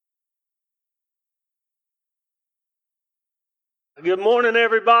Good morning,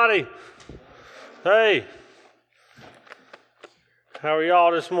 everybody. Hey, how are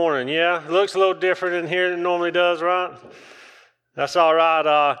y'all this morning? Yeah, it looks a little different in here than it normally does, right? That's all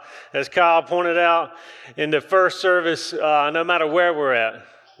right. As Kyle pointed out in the first service, no matter where we're at,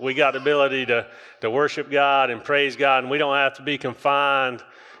 we got the ability to worship God and praise God, and we don't have to be confined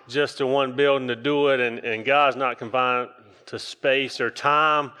just to one building to do it, and God's not confined to space or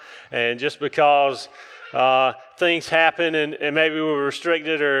time. And just because things happen and maybe we're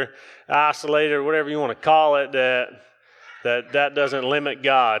restricted or isolated or whatever you want to call it, that doesn't limit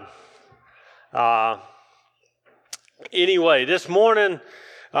God. Anyway, this morning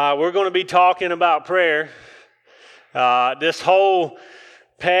we're going to be talking about prayer. This whole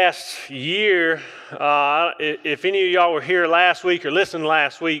past year, if any of y'all were here last week or listened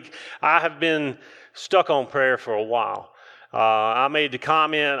last week, I have been stuck on prayer for a while. I made the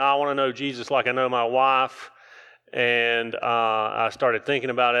comment, I want to know Jesus like I know my wife, and I started thinking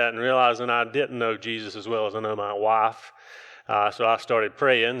about that and realizing I didn't know Jesus as well as I know my wife. So I started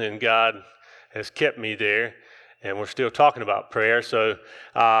praying, and God has kept me there, and we're still talking about prayer. So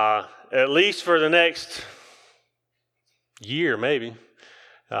at least for the next year, maybe,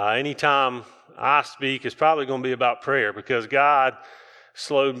 anytime I speak, it's probably going to be about prayer, because God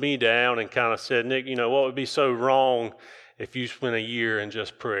slowed me down and kind of said, Nick, what would be so wrong if you spent a year in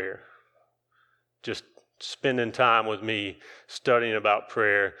just prayer, just spending time with me, studying about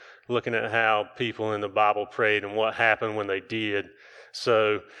prayer, looking at how people in the Bible prayed and what happened when they did.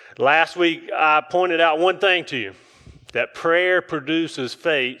 So last week I pointed out one thing to you, that prayer produces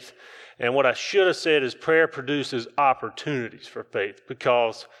faith. And what I should have said is prayer produces opportunities for faith,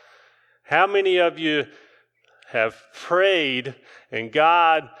 because how many of you have prayed and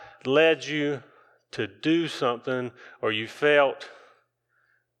God led you to do something, or you felt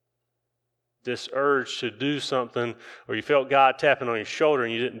this urge to do something, or you felt God tapping on your shoulder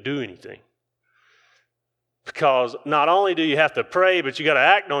and you didn't do anything? Because not only do you have to pray, but you got to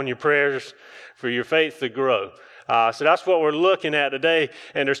act on your prayers for your faith to grow. So that's what we're looking at today.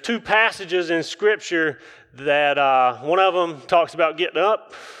 And there's two passages in Scripture that one of them talks about getting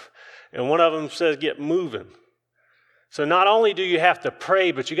up, and one of them says get moving. So not only do you have to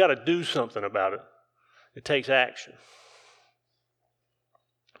pray, but you got to do something about it. It takes action.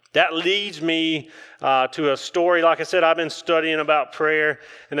 That leads me to a story. Like I said, I've been studying about prayer,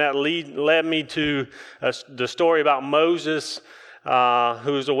 and that led me to the story about Moses,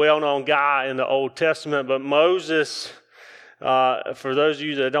 who's a well-known guy in the Old Testament. But Moses, for those of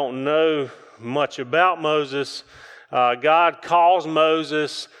you that don't know much about Moses, God calls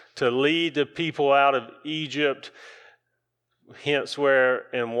Moses to lead the people out of Egypt. Hence where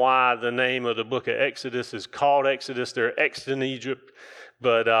and why the name of the book of Exodus is called Exodus. They're exiting Egypt.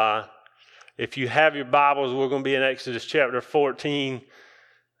 But if you have your Bibles, we're going to be in Exodus chapter 14,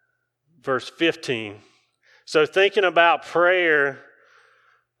 verse 15. So thinking about prayer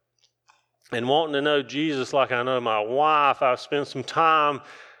and wanting to know Jesus like I know my wife, I've spent some time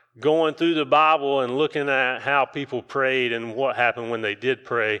going through the Bible and looking at how people prayed and what happened when they did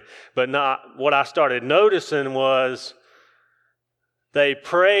pray. But what I started noticing was they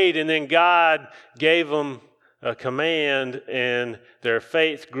prayed, and then God gave them a command, and their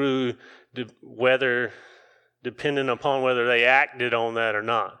faith grew, depending upon whether they acted on that or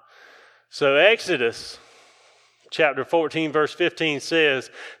not. So Exodus chapter 14, verse 15 says,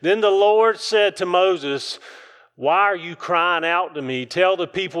 "Then the Lord said to Moses, 'Why are you crying out to me? Tell the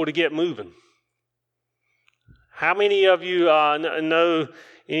people to get moving.'" How many of you know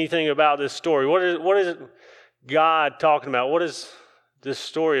anything about this story? What is God talking about? What is this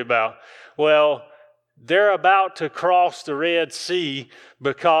story about? Well, they're about to cross the Red Sea,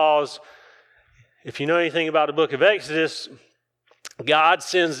 because if you know anything about the book of Exodus, God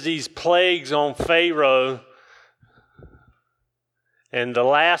sends these plagues on Pharaoh, and the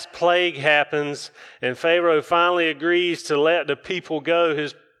last plague happens, and Pharaoh finally agrees to let the people go,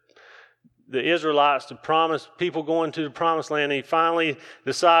 the Israelites, people going to the promised land. He finally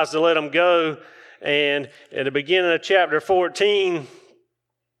decides to let them go, and at the beginning of chapter 14,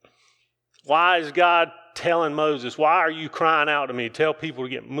 why is God telling Moses, "Why are you crying out to me? Tell people to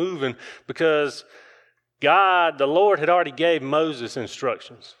get moving"? Because God, the Lord, had already gave Moses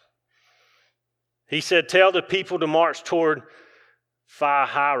instructions. He said, "Tell the people to march toward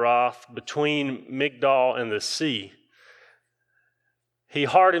Pi-hahiroth, between Migdal and the sea." He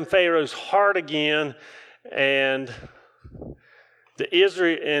hardened Pharaoh's heart again, and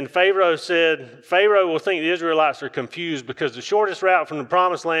Pharaoh said, Pharaoh will think the Israelites are confused, because the shortest route from the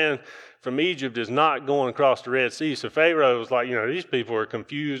promised land from Egypt is not going across the Red Sea. So Pharaoh was like, these people are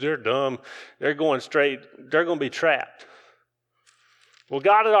confused, they're dumb, they're going straight, they're going to be trapped. Well,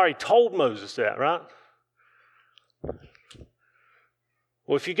 God had already told Moses that, right?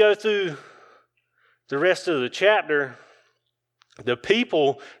 Well, if you go through the rest of the chapter, the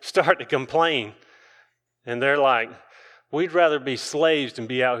people start to complain. And they're like, we'd rather be slaves than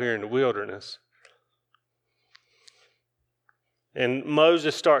be out here in the wilderness. And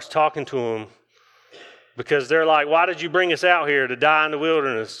Moses starts talking to them because they're like, why did you bring us out here to die in the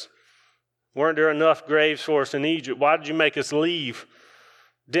wilderness? Weren't there enough graves for us in Egypt? Why did you make us leave?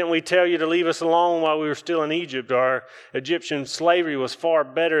 Didn't we tell you to leave us alone while we were still in Egypt? Our Egyptian slavery was far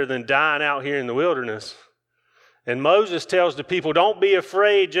better than dying out here in the wilderness. And Moses tells the people, don't be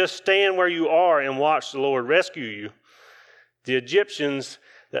afraid, just stand where you are and watch the Lord rescue you. The Egyptians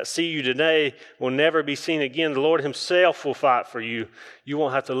that see you today will never be seen again. The Lord himself will fight for you. You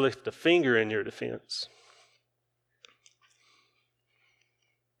won't have to lift a finger in your defense.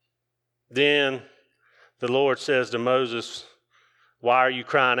 Then the Lord says to Moses, why are you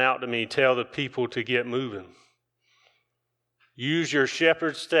crying out to me? Tell the people to get moving. Use your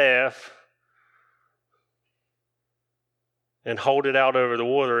shepherd's staff and hold it out over the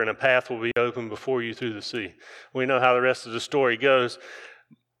water, and a path will be open before you through the sea. We know how the rest of the story goes.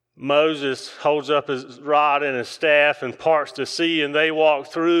 Moses holds up his rod and his staff and parts the sea, and they walk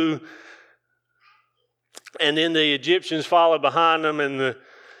through. And then the Egyptians follow behind them, and the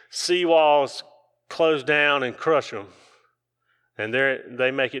sea walls close down and crush them. And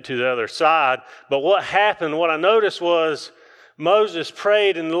they make it to the other side. But what happened, what I noticed was Moses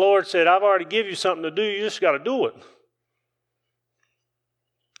prayed, and the Lord said, I've already given you something to do. You just got to do it.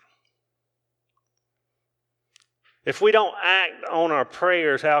 If we don't act on our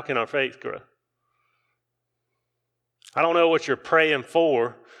prayers, how can our faith grow? I don't know what you're praying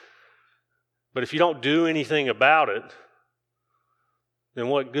for, but if you don't do anything about it, then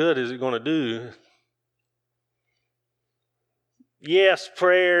what good is it going to do? Yes,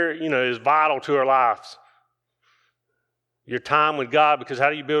 prayer, is vital to our lives. Your time with God, because how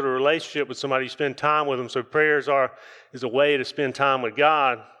do you build a relationship with somebody? You spend time with them. So prayers is a way to spend time with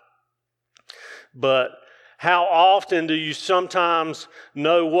God. But how often do you sometimes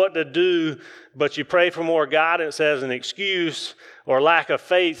know what to do, but you pray for more guidance as an excuse or lack of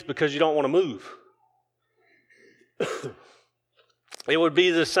faith because you don't want to move? It would be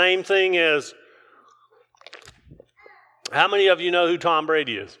the same thing as, how many of you know who Tom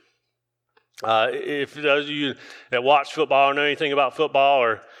Brady is? If those of you that watch football or know anything about football,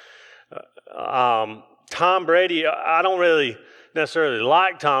 or Tom Brady, I don't really necessarily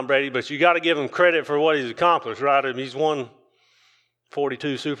like Tom Brady, but you got to give him credit for what he's accomplished, right? He's won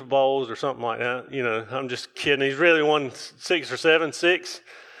 42 Super Bowls or something like that. I'm just kidding. He's really won 6 or 7.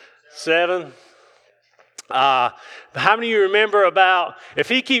 How many of you remember about, if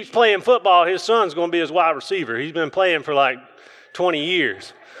he keeps playing football, his son's going to be his wide receiver. He's been playing for like 20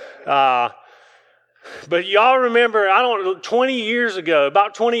 years. But y'all remember, about 20 years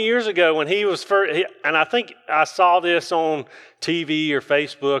ago when he was first, and I think I saw this on TV or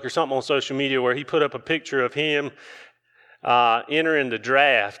Facebook or something on social media where he put up a picture of him entering the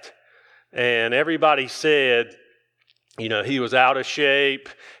draft, and everybody said, he was out of shape,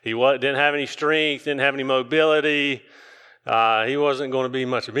 didn't have any strength, didn't have any mobility, he wasn't going to be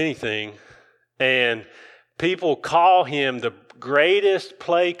much of anything, and people call him the greatest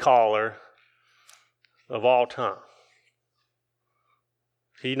play caller of all time.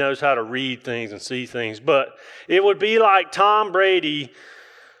 He knows how to read things and see things. But it would be like Tom Brady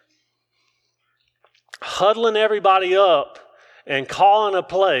huddling everybody up and calling a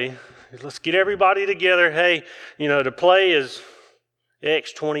play. Let's get everybody together. Hey, the play is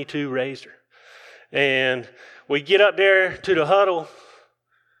X22 Razor. And we get up there to the huddle.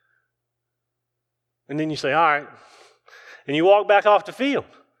 And then you say, all right. And you walk back off the field.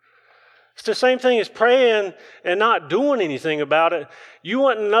 It's the same thing as praying and not doing anything about it. You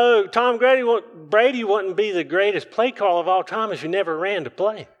wouldn't know, Tom Brady wouldn't be the greatest play caller of all time if he never ran to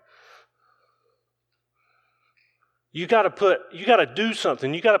play. You got to do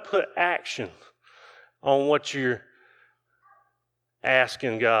something. You got to put action on what you're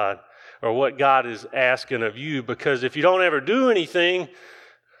asking God or what God is asking of you, because if you don't ever do anything,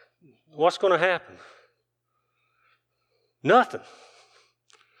 what's going to happen? Nothing.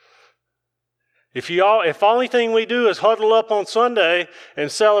 If only thing we do is huddle up on Sunday and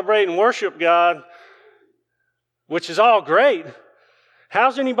celebrate and worship God, which is all great,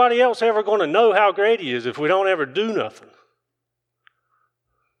 how's anybody else ever going to know how great He is if we don't ever do nothing?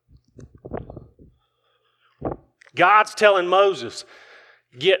 God's telling Moses,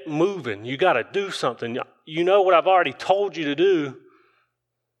 get moving. You got to do something. You know what I've already told you to do.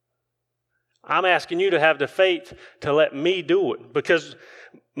 I'm asking you to have the faith to let me do it. Because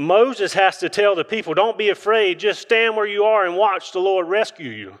Moses has to tell the people, don't be afraid, just stand where you are and watch the Lord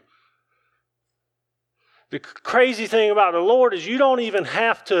rescue you. The crazy thing about the Lord is you don't even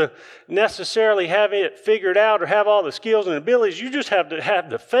have to necessarily have it figured out or have all the skills and abilities. You just have to have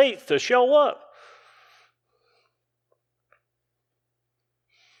the faith to show up.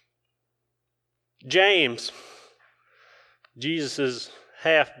 James, Jesus'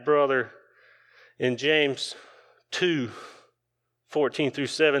 half-brother, in James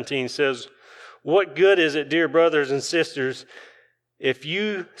 2:14-17 says, "What good is it, dear brothers and sisters, if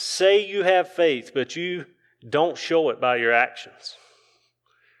you say you have faith, but you don't show it by your actions?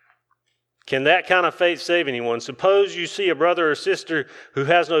 Can that kind of faith save anyone? Suppose you see a brother or sister who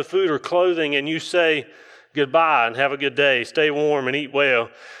has no food or clothing, and you say, 'Goodbye and have a good day, stay warm and eat well.'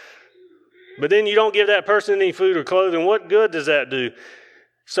 But then you don't give that person any food or clothing. What good does that do?"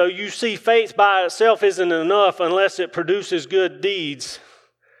 So you see, faith by itself isn't enough unless it produces good deeds.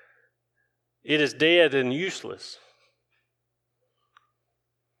 It is dead and useless.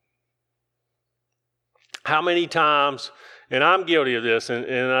 How many times, and I'm guilty of this,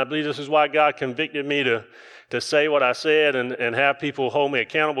 and I believe this is why God convicted me to say what I said and have people hold me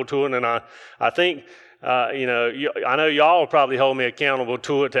accountable to it. And I think, I know y'all will probably hold me accountable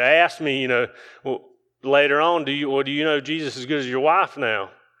to it, to ask me, well, later on, do you know Jesus as good as your wife now?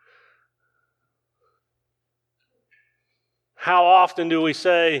 How often do we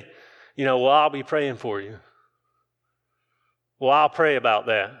say, well, I'll be praying for you. Well, I'll pray about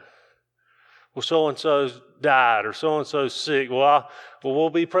that. Well, so-and-so's died or so-and-so's sick. Well,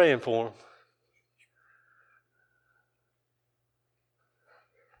 we'll be praying for them.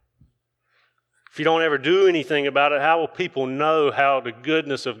 If you don't ever do anything about it, how will people know how the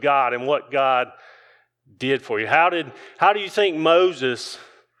goodness of God and what God did for you? How do you think Moses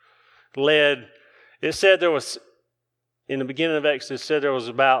led? It said there was, in the beginning of Exodus, it said there was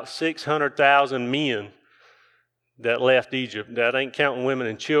about 600,000 men that left Egypt. That ain't counting women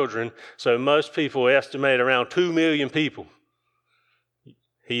and children. So most people estimate around 2 million people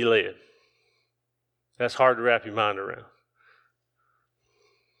he led. That's hard to wrap your mind around.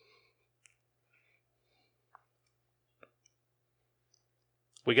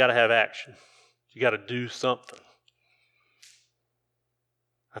 We got to have action. You got to do something.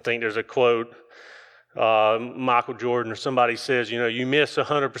 I think there's a quote, Michael Jordan or somebody says, you miss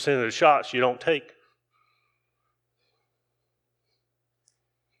 100% of the shots you don't take.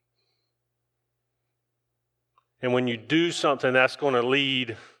 And when you do something, that's going to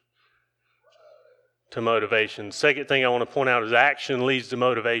lead to motivation. The second thing I want to point out is action leads to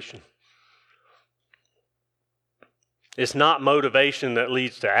motivation. It's not motivation that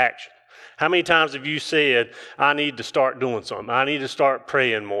leads to action. How many times have you said, I need to start doing something? I need to start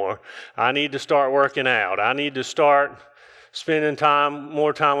praying more. I need to start working out. I need to start spending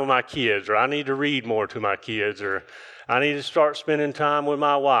more time with my kids, or I need to read more to my kids, or I need to start spending time with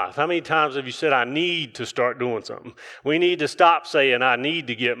my wife. How many times have you said, I need to start doing something? We need to stop saying, I need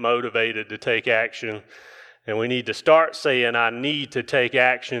to get motivated to take action, and we need to start saying, I need to take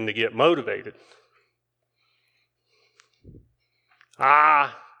action to get motivated.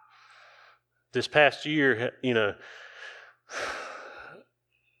 This past year, it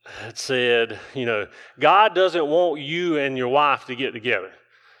said, God doesn't want you and your wife to get together.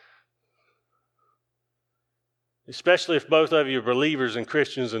 Especially if both of you are believers and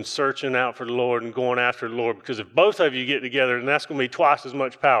Christians and searching out for the Lord and going after the Lord. Because if both of you get together, then that's going to be twice as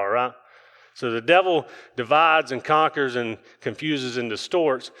much power, right? So the devil divides and conquers and confuses and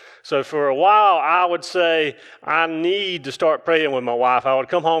distorts. So for a while, I would say, I need to start praying with my wife. I would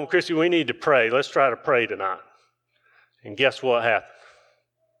come home, Christy, we need to pray. Let's try to pray tonight. And guess what happened?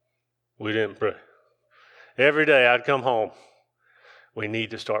 We didn't pray. Every day I'd come home. We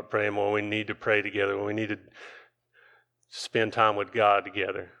need to start praying more. We need to pray together. We need to spend time with God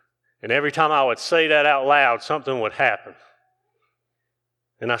together. And every time I would say that out loud, something would happen.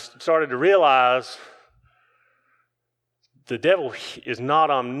 And I started to realize the devil is not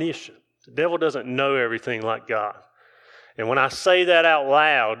omniscient. The devil doesn't know everything like God. And when I say that out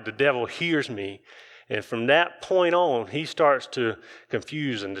loud, the devil hears me. And from that point on, he starts to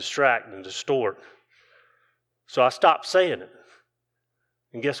confuse and distract and distort. So I stopped saying it.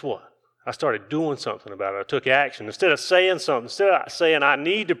 And guess what? I started doing something about it. I took action. Instead of saying something, instead of saying I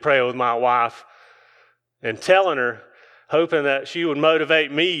need to pray with my wife and telling her, hoping that she would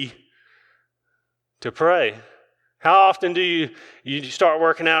motivate me to pray. How often do you start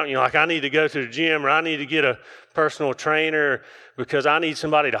working out and you're like, I need to go to the gym, or I need to get a personal trainer because I need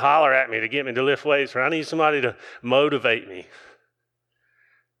somebody to holler at me to get me to lift weights, or I need somebody to motivate me.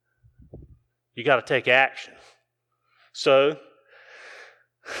 You got to take action. So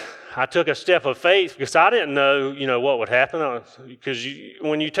I took a step of faith because I didn't know, what would happen. Because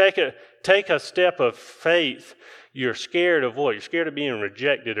when you take a step of faith, you're scared of what? You're scared of being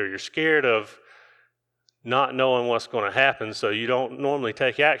rejected, or you're scared of not knowing what's going to happen, so you don't normally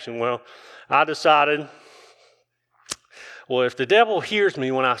take action. Well, I decided, if the devil hears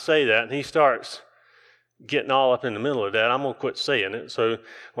me when I say that and he starts getting all up in the middle of that, I'm going to quit saying it. So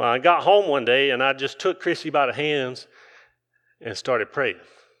when I got home one day and I just took Chrissy by the hands and started praying.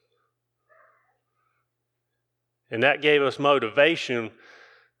 And that gave us motivation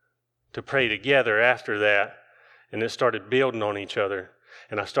to pray together after that. And it started building on each other.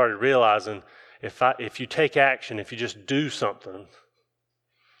 And I started realizing if you take action, if you just do something,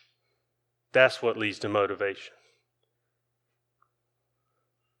 that's what leads to motivation.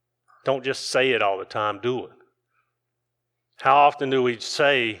 Don't just say it all the time, do it. How often do we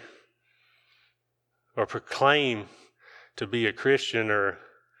say or proclaim to be a Christian or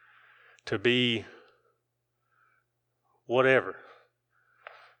to be whatever?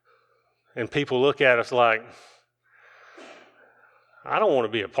 And people look at us like, I don't want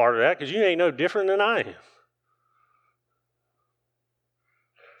to be a part of that because you ain't no different than I am.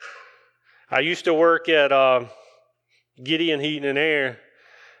 I used to work at Gideon Heating and Air,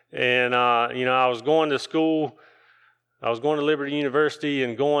 and I was going to school. I was going to Liberty University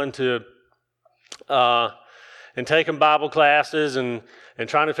and going to and taking Bible classes and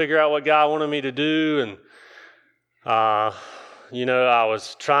trying to figure out what God wanted me to do. And I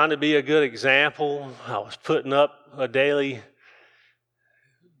was trying to be a good example. I was putting up a daily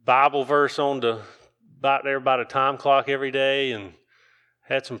Bible verse about there by the time clock every day, and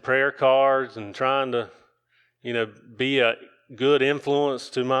had some prayer cards, and trying to, be a good influence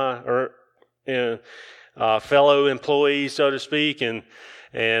to my fellow employees, so to speak.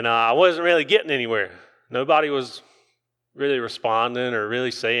 And I wasn't really getting anywhere. Nobody was really responding or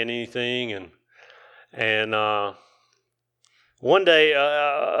really saying anything. And one day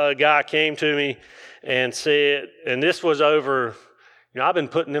a guy came to me and said, and this was over. I've been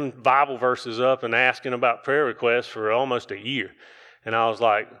putting them Bible verses up and asking about prayer requests for almost a year. And I was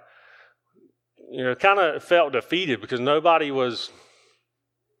like, kind of felt defeated because nobody was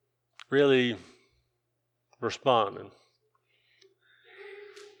really responding.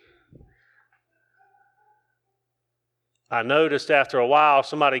 I noticed after a while,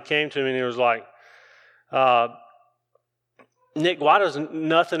 somebody came to me and he was like, Nick, why does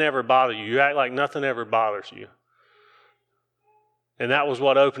nothing ever bother you? You act like nothing ever bothers you. And that was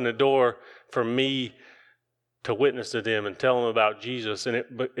what opened the door for me to witness to them and tell them about Jesus. And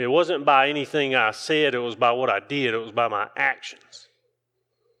it wasn't by anything I said, it was by what I did, it was by my actions.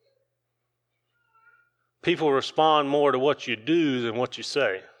 People respond more to what you do than what you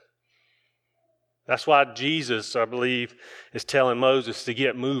say. That's why Jesus, I believe, is telling Moses to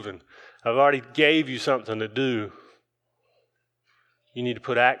get moving. I've already gave you something to do. You need to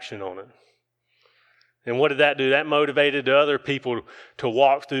put action on it. And what did that do? That motivated the other people to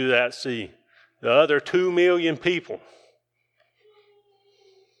walk through that sea. The other 2 million people.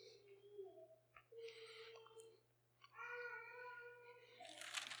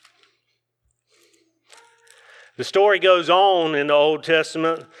 The story goes on in the Old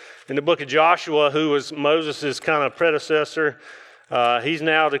Testament, in the book of Joshua, who was Moses' kind of predecessor. He's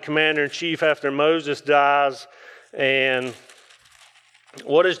now the commander-in-chief after Moses dies. And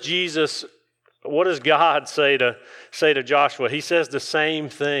what does God say to Joshua? He says the same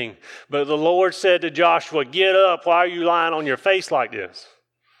thing. But the Lord said to Joshua, "Get up. Why are you lying on your face like this?"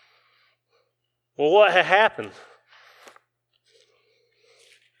 Well, what had happened?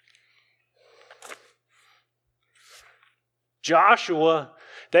 Joshua,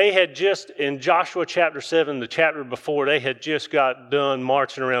 they had just, in Joshua chapter 7, the chapter before, they had just got done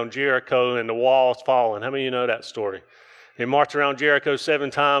marching around Jericho and the walls falling. How many of you know that story? They marched around Jericho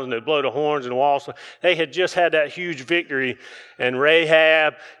 7 times and they blow the horns and the walls. They had just had that huge victory. And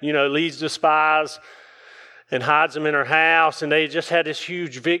Rahab, leads the spies and hides them in her house. And they just had this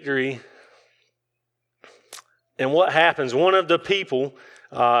huge victory. And what happens? One of the people,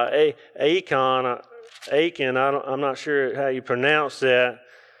 Achan, I'm not sure how you pronounce that.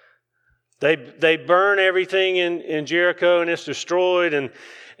 They burn everything in Jericho and it's destroyed.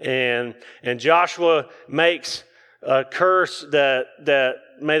 And Joshua makes a curse that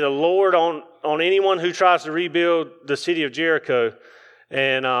may the Lord on anyone who tries to rebuild the city of Jericho.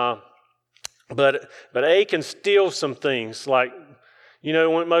 And but Achan steals some things, like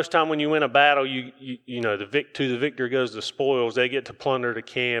most time when you win a battle, to the victor goes the spoils. They get to plunder the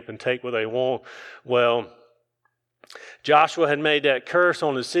camp and take what they want. Well, Joshua had made that curse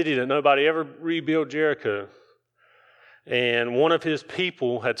on the city that nobody ever rebuilt Jericho. And one of his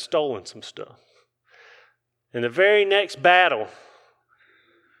people had stolen some stuff. In the very next battle,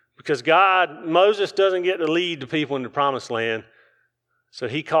 because Moses doesn't get to lead the people in the promised land, so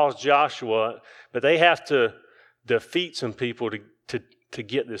he calls Joshua, but they have to defeat some people to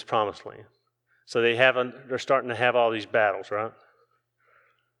get this promised land. So they're starting to have all these battles, right?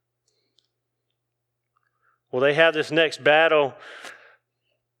 Well, they have this next battle,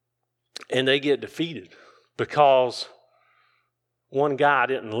 and they get defeated because one guy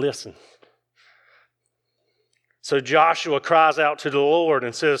didn't listen. So Joshua cries out to the Lord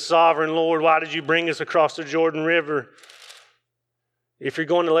and says, "Sovereign Lord, why did you bring us across the Jordan River? If you're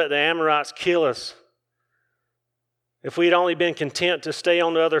going to let the Amorites kill us, if we had only been content to stay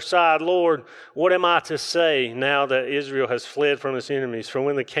on the other side, Lord, what am I to say now that Israel has fled from its enemies? For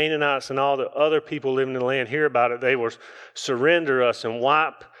when the Canaanites and all the other people living in the land hear about it, they will surrender us and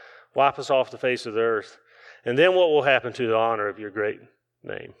wipe us off the face of the earth. And then what will happen to the honor of your great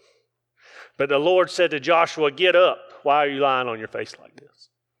name?" But the Lord said to Joshua, "Get up. Why are you lying on your face like this?"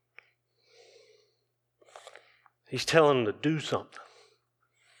 He's telling him to do something.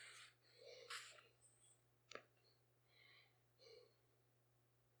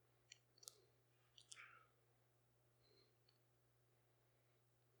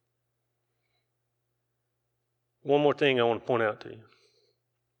 One more thing I want to point out to you.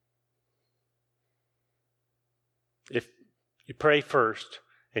 If you pray first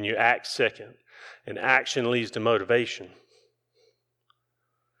and you act second, and action leads to motivation,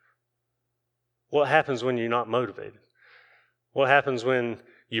 what happens when you're not motivated? What happens when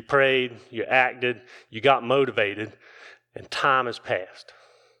you prayed, you acted, you got motivated, and time has passed,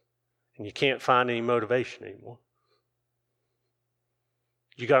 and you can't find any motivation anymore?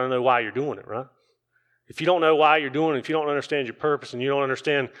 You got to know why you're doing it, right? If you don't know why you're doing it, if you don't understand your purpose and you don't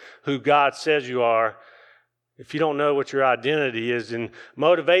understand who God says you are, if you don't know what your identity is, then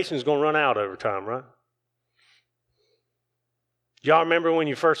motivation is going to run out over time, right? Y'all remember when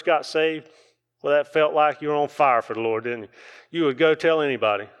you first got saved? Well, that felt like you were on fire for the Lord, didn't you? You would go tell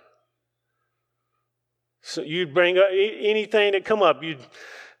anybody. So you'd bring up anything that come up, you'd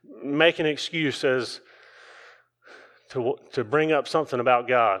make an excuse as to bring up something about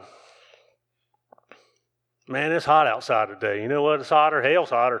God. Man, it's hot outside today. You know what? It's hotter. Hell's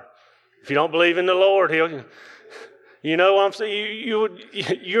hotter. If you don't believe in the Lord, you know what I'm saying?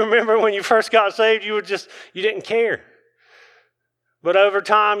 You remember when you first got saved, you didn't care. But over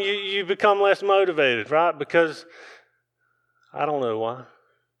time, you become less motivated, right? Because I don't know why.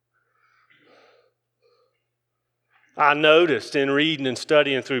 I noticed in reading and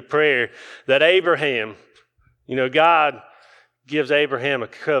studying through prayer that Abraham, God gives Abraham a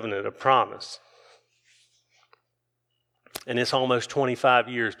covenant, a promise. And it's almost 25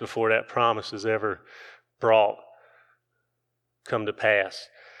 years before that promise is ever come to pass.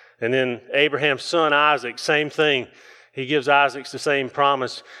 And then Abraham's son Isaac, same thing. He gives Isaac the same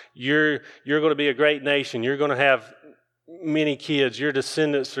promise. You're going to be a great nation. You're going to have many kids. Your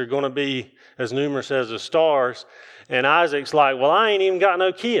descendants are going to be as numerous as the stars. And Isaac's like, well, I ain't even got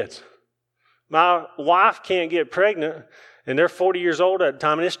no kids. My wife can't get pregnant, and they're 40 years old at the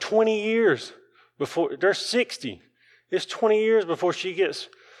time, and it's 20 years before, they're 60. It's 20 years before she gets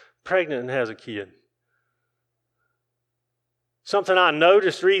pregnant and has a kid. Something I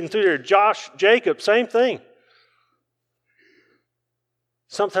noticed reading through there, Jacob, same thing.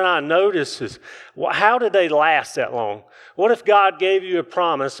 Something I noticed is, how did they last that long? What if God gave you a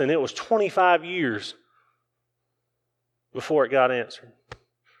promise and it was 25 years before it got answered?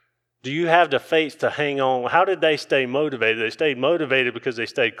 Do you have the faith to hang on? How did they stay motivated? They stayed motivated because they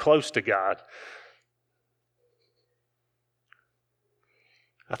stayed close to God.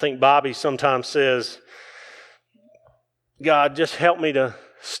 I think Bobby sometimes says, God, just help me to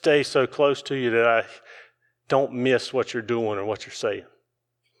stay so close to you that I don't miss what you're doing or what you're saying.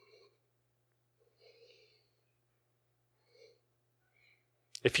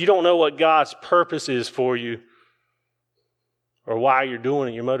 If you don't know what God's purpose is for you or why you're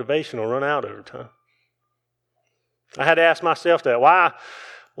doing it, your motivation will run out over time. I had to ask myself that. Why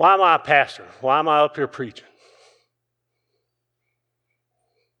am I a pastor? Why am I up here preaching?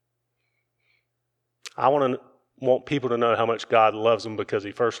 I want people to know how much God loves them because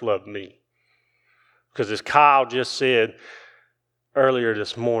he first loved me. Because as Kyle just said earlier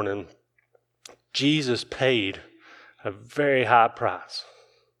this morning, Jesus paid a very high price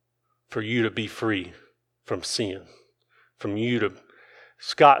for you to be free from sin.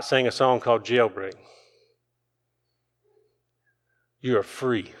 Scott sang a song called Jailbreak. You are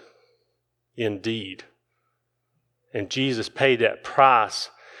free indeed. And Jesus paid that price.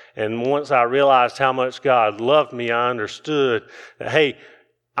 And once I realized how much God loved me, I understood that, hey,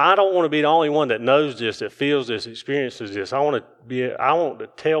 I don't want to be the only one that knows this, that feels this, experiences this. I want to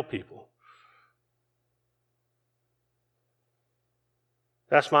tell people.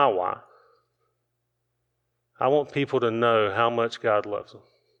 That's my why. I want people to know how much God loves them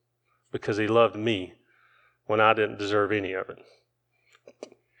because he loved me when I didn't deserve any of it.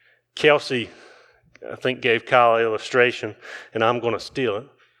 Kelsey, I think, gave Kyle an illustration, and I'm going to steal it.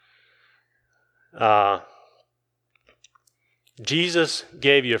 Jesus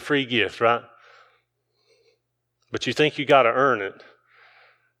gave you a free gift, right? But you think you got to earn it.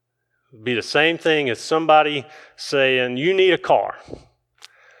 It'd be the same thing as somebody saying, you need a car.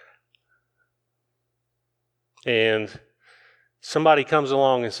 And somebody comes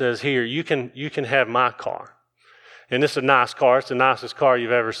along and says, here, you can have my car. And it's a nice car. It's the nicest car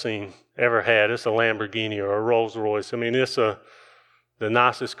you've ever had. It's a Lamborghini or a Rolls Royce. I mean, it's the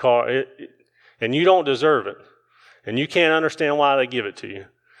nicest car. And you don't deserve it. And you can't understand why they give it to you.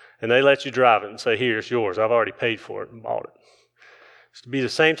 And they let you drive it and say, here, it's yours. I've already paid for it and bought it. It's to be the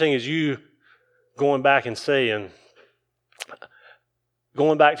same thing as you going back to the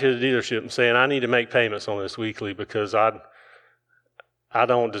dealership and saying, I need to make payments on this weekly because I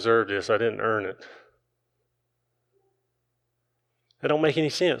don't deserve this. I didn't earn it. That don't make any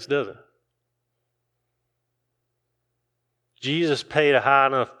sense, does it? Jesus paid a high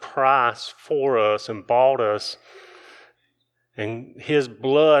enough price for us and bought us, and his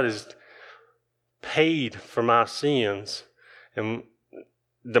blood is paid for my sins. And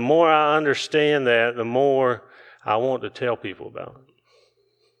the more I understand that, the more I want to tell people about it.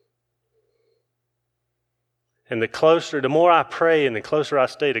 And the more I pray and the closer I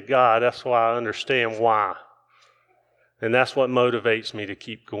stay to God, that's why I understand why. And that's what motivates me to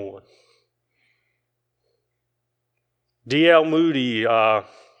keep going. D.L. Moody brought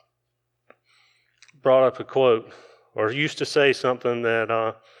up a quote, or used to say something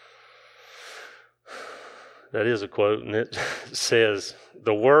that is a quote, and it says,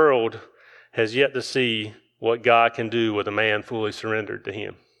 the world has yet to see what God can do with a man fully surrendered to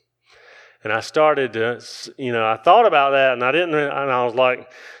him. And I started to, I thought about that, and I was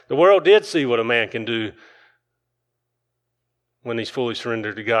like, the world did see what a man can do when he's fully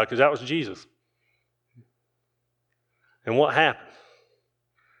surrendered to God, because that was Jesus. And what happened?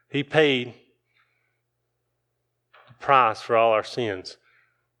 He paid the price for all our sins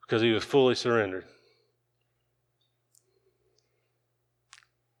because he was fully surrendered.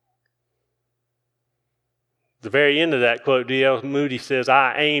 The very end of that quote, D.L. Moody says,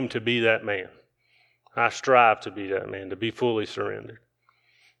 I aim to be that man. I strive to be that man, to be fully surrendered.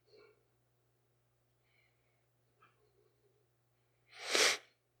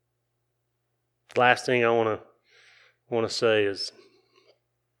 Last thing I want to say is,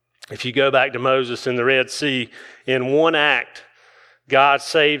 if you go back to Moses in the Red Sea, in one act, God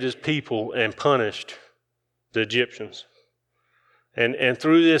saved his people and punished the Egyptians. And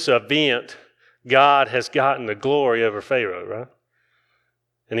through this event, God has gotten the glory over Pharaoh, right?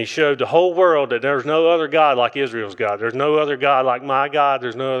 And he showed the whole world that there's no other God like Israel's God. There's no other God like my God.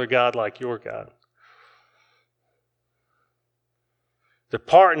 There's no other God like your God. The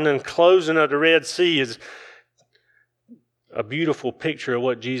parting and closing of the Red Sea is a beautiful picture of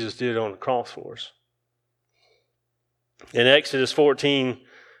what Jesus did on the cross for us. In Exodus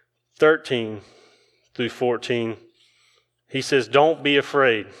 14:13 through 14, he says, don't be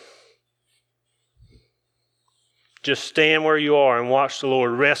afraid. Just stand where you are and watch the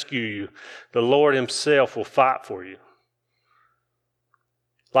Lord rescue you. The Lord himself will fight for you.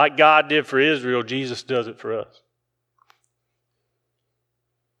 Like God did for Israel, Jesus does it for us.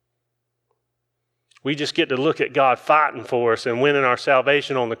 We just get to look at God fighting for us and winning our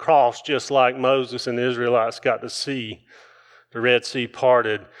salvation on the cross, just like Moses and the Israelites got to see the Red Sea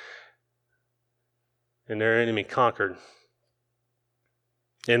parted and their enemy conquered.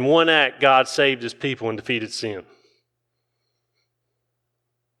 In one act, God saved his people and defeated sin.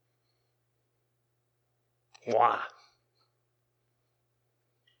 Why?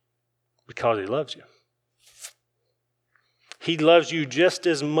 Because he loves you. He loves you just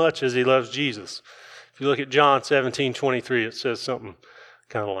as much as he loves Jesus. If you look at John 17:23, it says something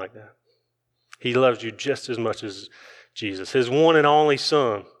kind of like that. He loves you just as much as Jesus, his one and only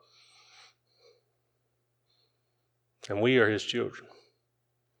Son. And we are his children.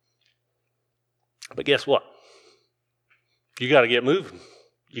 But guess what? You got to get moving.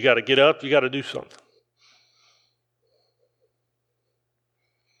 You got to get up. You got to do something.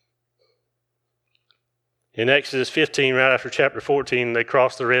 In Exodus 15, right after chapter 14, they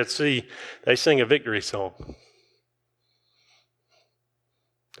cross the Red Sea. They sing a victory song.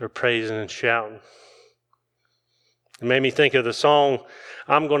 They're praising and shouting. It made me think of the song,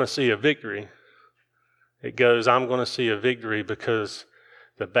 I'm going to see a victory. It goes, I'm going to see a victory because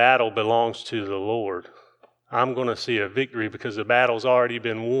the battle belongs to the Lord. I'm going to see a victory because the battle's already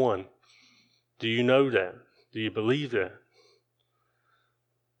been won. Do you know that? Do you believe that?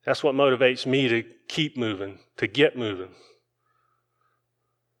 That's what motivates me to keep moving, to get moving.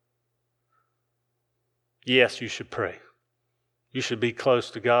 Yes, you should pray. You should be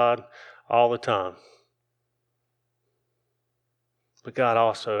close to God all the time. But God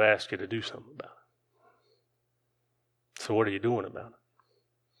also asks you to do something about it. So what are you doing about it?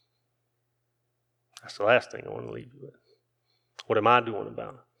 That's the last thing I want to leave you with. What am I doing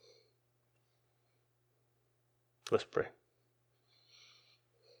about it? Let's pray.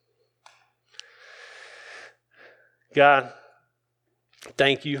 God,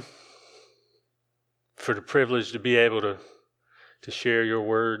 thank you for the privilege to be able to share your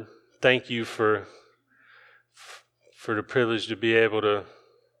word. Thank you for the privilege to be able to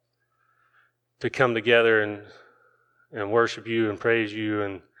come together and worship you and praise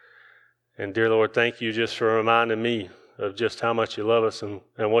you. And dear Lord, thank you just for reminding me of just how much you love us and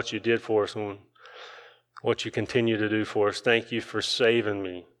what you did for us and what you continue to do for us. Thank you for saving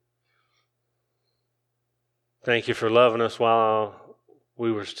me. Thank you for loving us while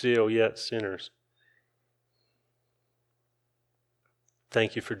we were still yet sinners.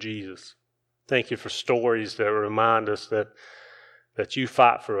 Thank you for Jesus. Thank you for stories that remind us that you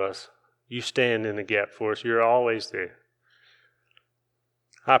fight for us. You stand in the gap for us. You're always there.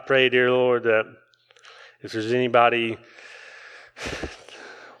 I pray, dear Lord, that if there's anybody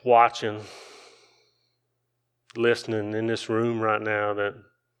watching, listening in this room right now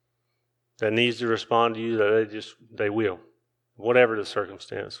that needs to respond to you, that they will, whatever the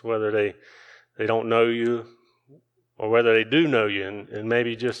circumstance, whether they don't know you or whether they do know you and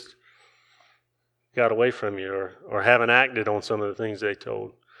maybe just got away from you or haven't acted on some of the things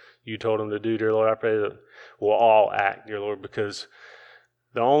you told them to do, dear Lord. I pray that we'll all act, dear Lord, because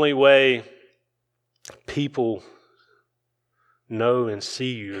the only way people know and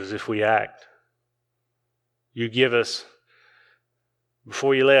see you is if we act. You give us,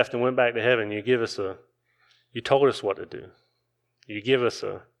 before you left and went back to heaven, you told us what to do. You give us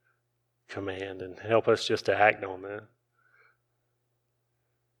a command and help us just to act on that.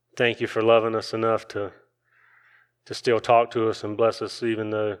 Thank you for loving us enough to still talk to us and bless us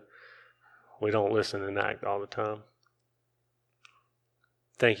even though we don't listen and act all the time.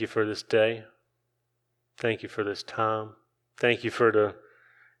 Thank you for this day. Thank you for this time. Thank you for the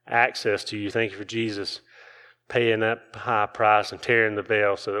access to you. Thank you for Jesus paying that high price and tearing the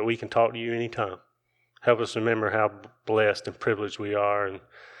veil so that we can talk to you anytime. Help us remember how blessed and privileged we are.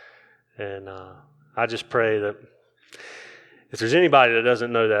 And I just pray that if there's anybody that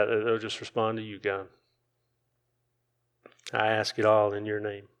doesn't know that they'll just respond to you, God. I ask it all in your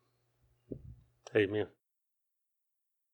name. Amen.